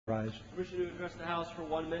Rise. Permission to address the House for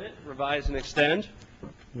 1 minute, revise and extend.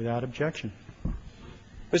 Without objection.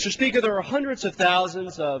 Mr. Speaker, there are hundreds of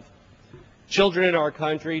thousands of children in our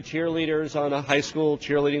country, cheerleaders on a high school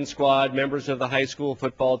cheerleading squad, members of the high school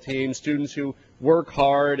football team, students who work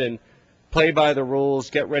hard and play by the rules,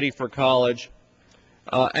 get ready for college,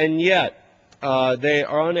 and yet they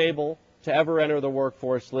are unable to ever enter the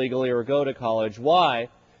workforce legally or go to college. Why?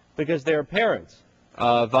 Because their parents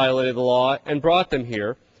violated the law and brought them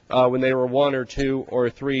here when they were 1 or 2 or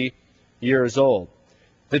 3 years old.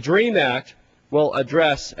 The DREAM Act will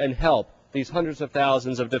address and help these hundreds of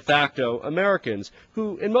thousands of de facto Americans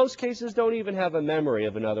who in most cases don't even have a memory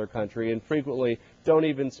of another country and frequently don't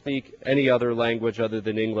even speak any other language other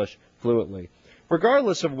than English fluently.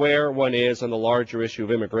 Regardless of where one is on the larger issue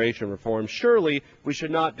of immigration reform, surely we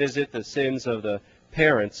should not visit the sins of the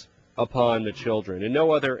parents upon the children. In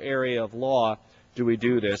no other area of law do we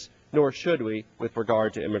do this, nor should we with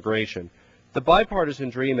regard to immigration. The Bipartisan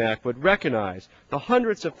DREAM Act would recognize the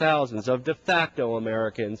hundreds of thousands of de facto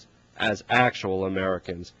Americans as actual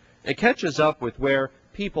Americans. It catches up with where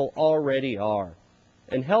people already are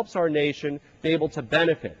and helps our nation be able to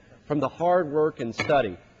benefit from the hard work and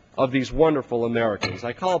study of these wonderful Americans.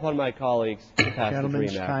 I call upon my colleagues to pass the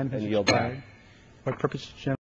DREAM Act and yield back. What purpose,